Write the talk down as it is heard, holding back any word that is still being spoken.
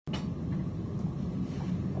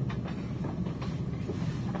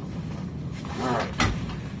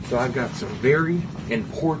So I've got some very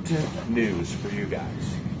important news for you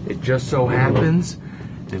guys. It just so happens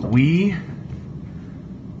that we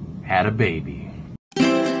had a baby.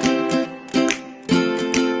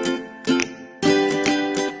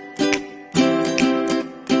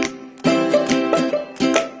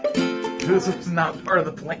 This was not part of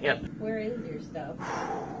the plan. Where is your stuff?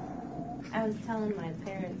 I was telling my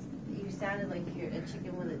parents, you sounded like you're a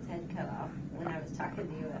chicken with its head cut off when I was talking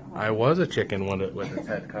to you at home. I was a chicken with its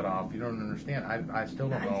head cut off. You don't understand. I still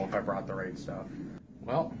don't know if I brought the right stuff.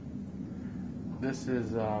 Well, this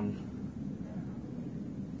is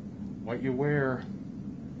what you wear,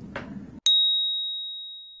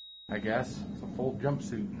 I guess. It's a full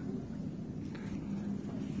jumpsuit.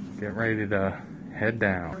 Get ready to head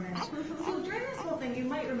down. So during this whole thing, you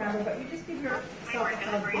might remember, but you just give yourself a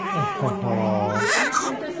hug.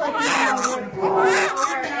 Just like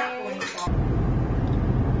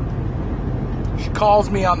She calls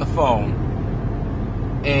me on the phone,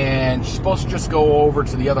 and she's supposed to just go over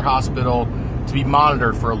to the other hospital to be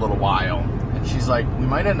monitored for a little while. And she's like, we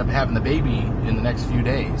might end up having the baby in the next few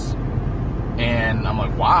days. And I'm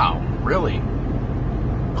like, wow, really?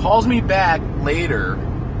 Calls me back later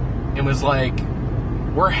and was like,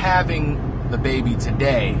 we're having the baby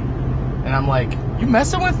today. And I'm like, you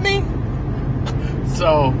messing with me?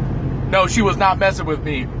 So, no, she was not messing with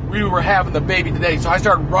me. We were having the baby today. So I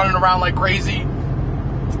started running around like crazy.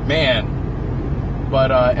 Man.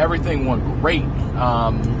 But everything went great.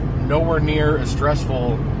 Nowhere near as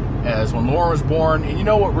stressful as when Lauren was born. And you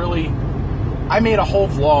know what really? I made a whole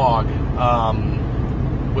vlog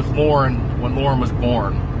with Lauren when Lauren was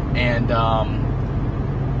born. And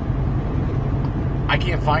I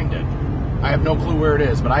can't find it. I have no clue where it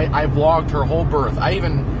is, but I vlogged her whole birth. I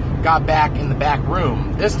even got back in the back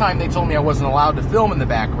room. This time they told me I wasn't allowed to film in the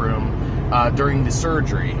back room during the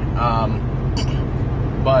surgery.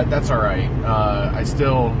 But that's all right. I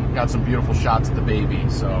still got some beautiful shots of the baby,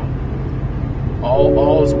 so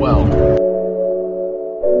all is well.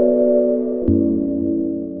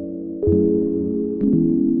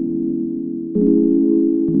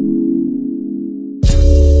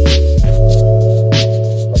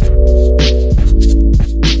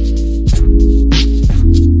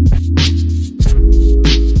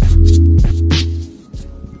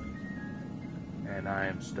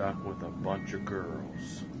 Stuck with a bunch of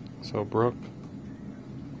girls. So, Brooke,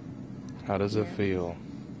 how does it feel?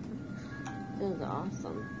 It was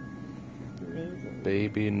awesome. Amazing.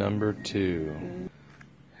 Baby number 2.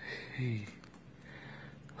 Hey.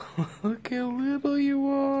 Look how little you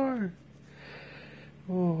are.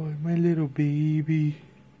 Oh, my little baby.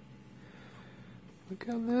 Look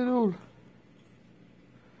how little.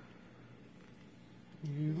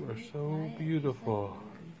 You are so beautiful.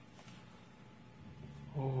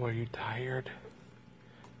 Oh, are you tired?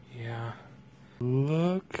 Yeah.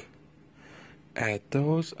 Look at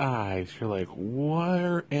those eyes. You're like,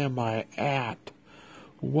 where am I at?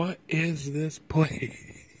 What is this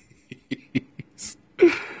place?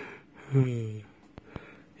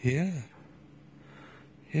 Yeah.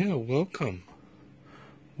 Yeah, welcome.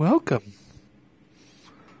 Welcome.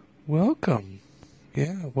 Welcome.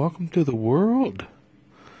 Yeah, welcome to the world.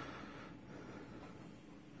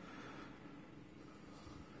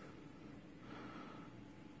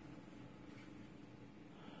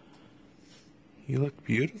 You look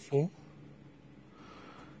beautiful.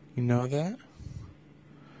 You know that?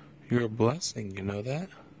 You're a blessing, you know that?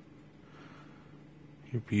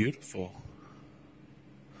 You're beautiful.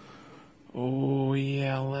 Oh,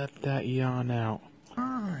 yeah, let that yawn out.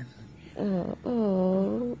 Come on.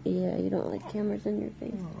 Oh, yeah, you don't like cameras in your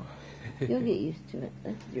face. Oh. You'll get used to it.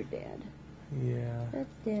 That's your dad. Yeah. That's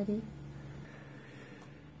Daddy.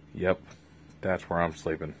 Yep, that's where I'm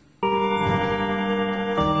sleeping.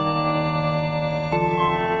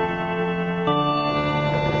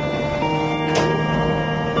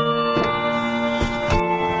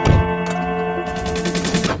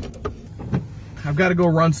 I've got to go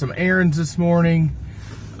run some errands this morning.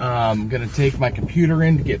 I'm going to take my computer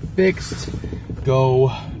in to get fixed,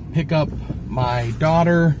 go pick up my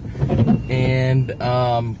daughter, and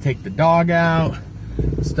take the dog out,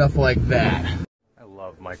 stuff like that. I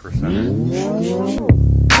love Micro Center.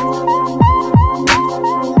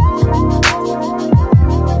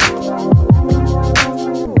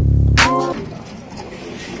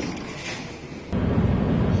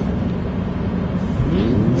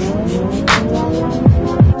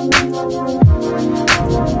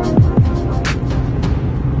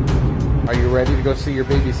 Are you ready to go see your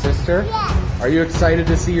baby sister? Yes. Are you excited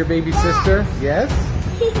to see your baby sister? Yes?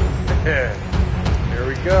 Here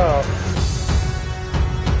we go.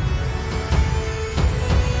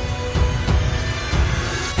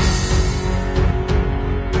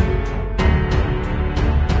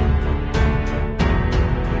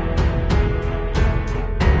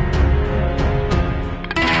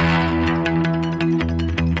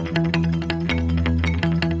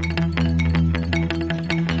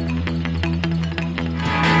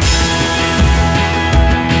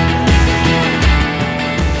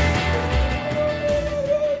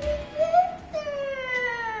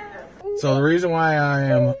 So the reason why I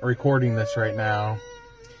am recording this right now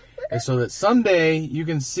is so that someday you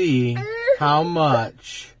can see how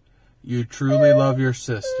much you truly love your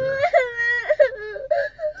sister.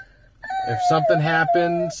 If something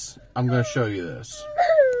happens, I'm going to show you this.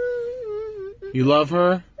 You love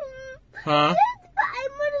her? Huh? I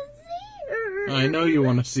want to see her. I know you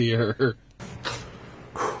want to see her.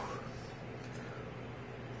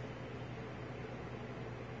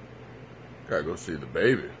 Gotta go see the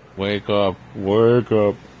baby. Wake up, wake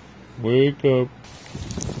up, wake up.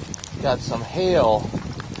 Got some hail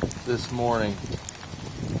this morning.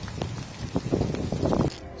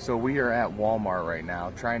 So we are at Walmart right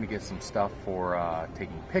now trying to get some stuff for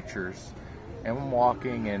taking pictures. And I'm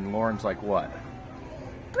walking and Lauren's like, what?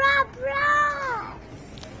 Bob Ross.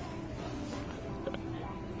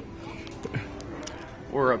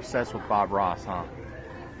 We're obsessed with Bob Ross, huh?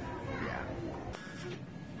 Yeah.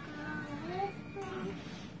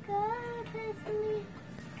 Go to sleep.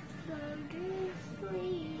 Go to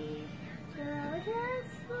sleep. Go to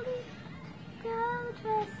sleep. Go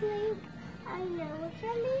to sleep. I know it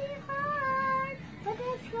can be hard, but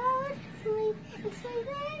just go to sleep and sleep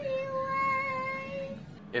anyway.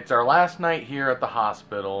 It's our last night here at the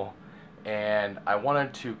hospital, and I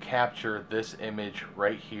wanted to capture this image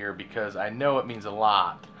right here because I know it means a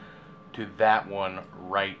lot to that one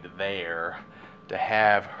right there to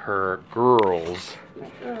have her girls. My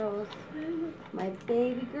girls, my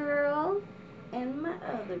baby girl and my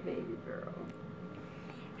other baby girl.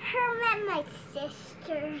 Her and my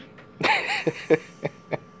sister. I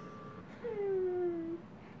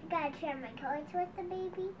gotta share my toys with the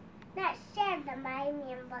baby. Not share them, but I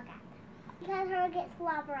mean look at them. Because her gets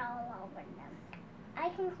slobber all over them. I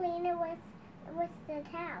can clean it with the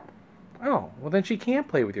towel. Oh, well then she can't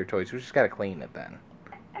play with your toys. We just gotta clean it then.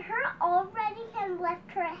 Her already can lift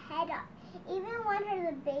her head up, even when her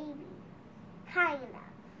the baby. Kind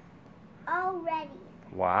of. Already.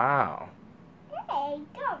 Wow. Hey,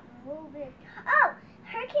 don't move it. Oh,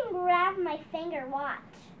 her can grab my finger. Watch.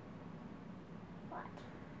 Watch.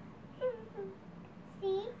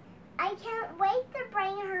 See? I can't wait to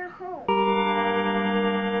bring her home.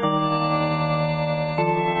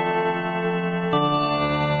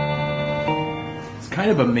 It's kind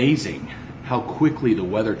of amazing how quickly the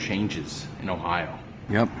weather changes in Ohio.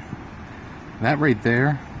 Yep. That right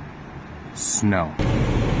there, snow.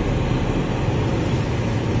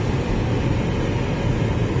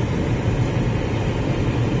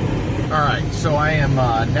 Alright, so I am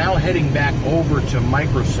now heading back over to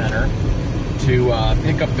Micro Center to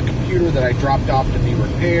pick up the computer that I dropped off to be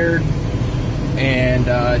repaired. And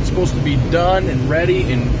it's supposed to be done and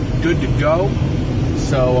ready and good to go.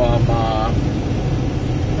 So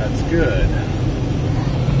that's good.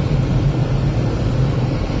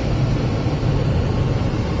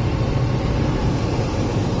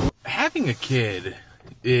 Having a kid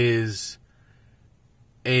is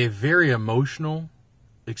a very emotional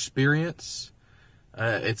experience.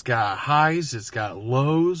 It's got highs, it's got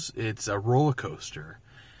lows, it's a roller coaster.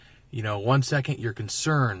 You know, one second you're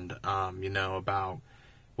concerned, about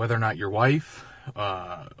whether or not your wife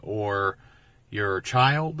or your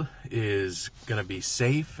child is going to be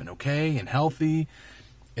safe and okay and healthy.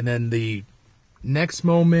 And then the next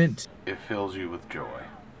moment, it fills you with joy.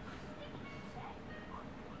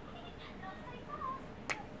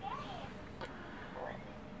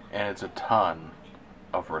 And it's a ton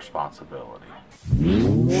of responsibility.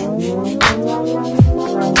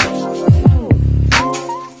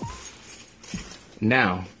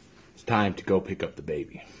 Now, it's time to go pick up the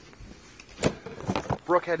baby.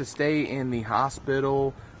 Brooke had to stay in the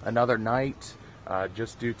hospital another night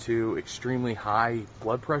just due to extremely high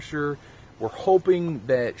blood pressure. We're hoping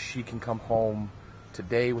that she can come home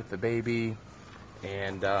today with the baby,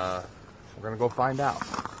 and we're gonna go find out.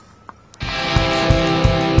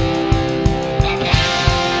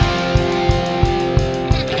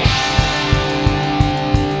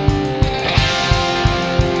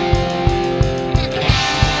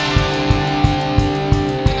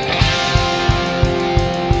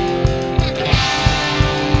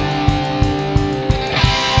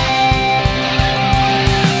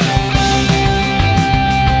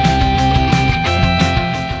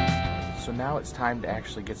 It's time to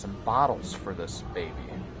actually get some bottles for this baby.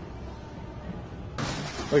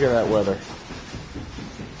 Look at that weather.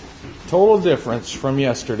 Total difference from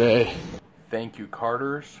yesterday. Thank you,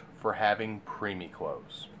 Carter's, for having preemie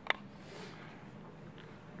clothes.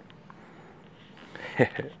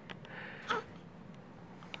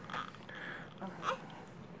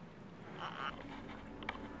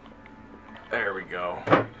 There we go.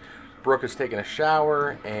 Brooke is taking a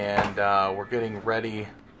shower, and we're getting ready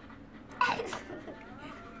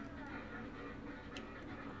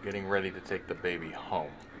getting ready to take the baby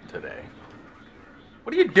home today.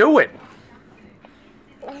 What are you doing?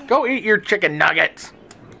 Go eat your chicken nuggets.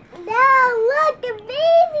 No, look, the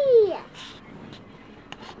baby.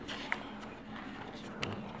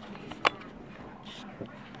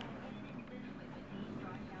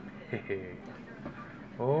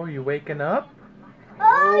 Oh, you waking up?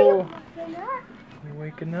 Oh, you waking up? You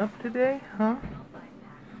waking up today, huh?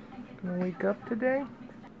 Gonna wake up today?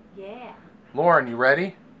 Yeah. Lauren, you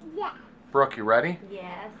ready? Yeah. Brooke, you ready?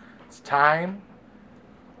 Yes. It's time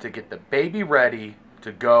to get the baby ready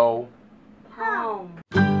to go Home.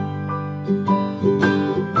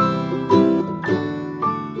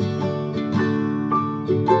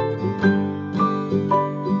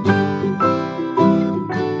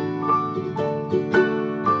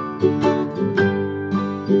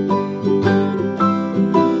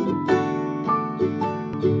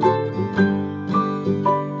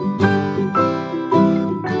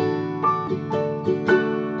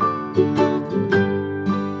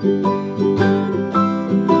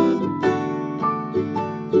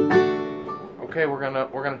 Okay,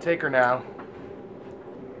 we're gonna take her now.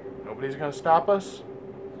 Nobody's gonna stop us.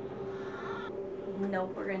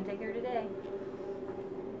 Nope, we're gonna take her today.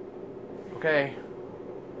 Okay.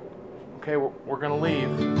 Okay, we're gonna leave.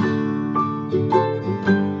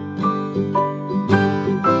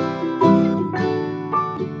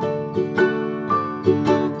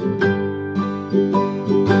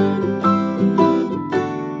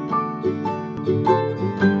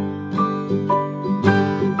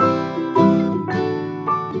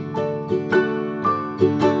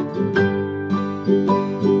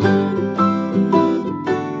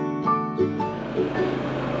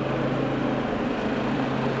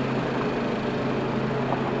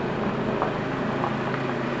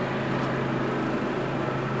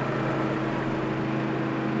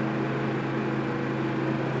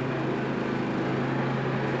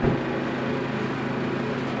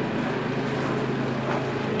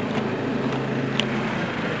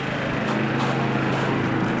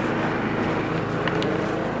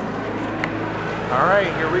 All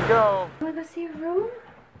right, here we go. Wanna go see your room?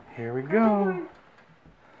 Here we go.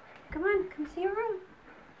 Come on, come see your room.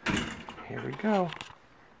 Here we go.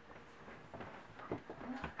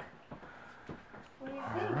 What do you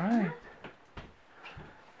All think? right.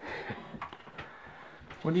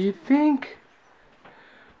 What do you think?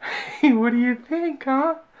 What do you think,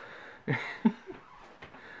 huh?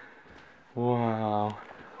 Wow.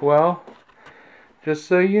 Well, just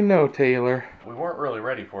so you know, Taylor, we weren't really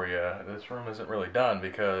ready for you. This room isn't really done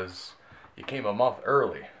because you came a month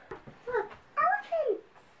early. Look, elephants.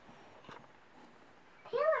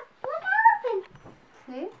 Taylor, look, elephants.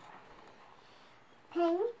 See?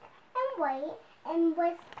 Pink and white and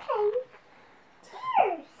with pink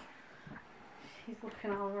ears. She's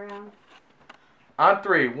looking all around. On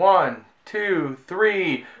 3, 1, 2,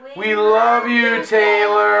 3. We love you,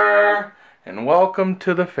 Taylor, and welcome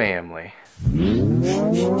to the family.